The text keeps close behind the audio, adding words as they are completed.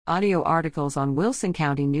Audio articles on Wilson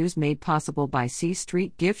County News made possible by C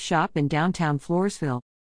Street Gift Shop in downtown Floresville.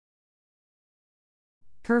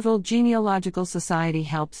 Kerrville Genealogical Society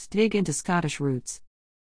helps dig into Scottish roots.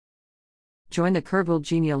 Join the Kerrville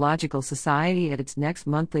Genealogical Society at its next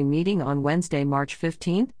monthly meeting on Wednesday, March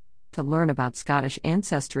 15th, to learn about Scottish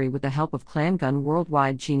ancestry with the help of Clangun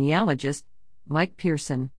Worldwide genealogist Mike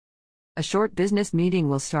Pearson. A short business meeting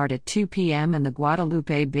will start at 2 p.m. in the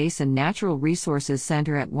Guadalupe Basin Natural Resources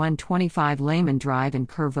Center at 125 Lehman Drive in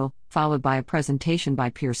Kerrville, followed by a presentation by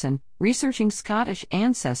Pearson, researching Scottish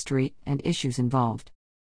ancestry and issues involved.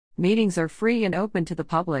 Meetings are free and open to the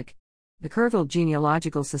public. The Kerrville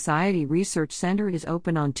Genealogical Society Research Center is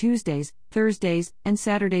open on Tuesdays, Thursdays, and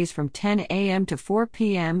Saturdays from 10 a.m. to 4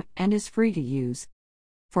 p.m. and is free to use.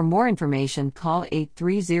 For more information, call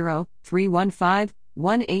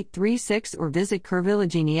 830-315-1836 or visit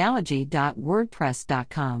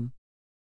kerrvillegenealogy.wordpress.com.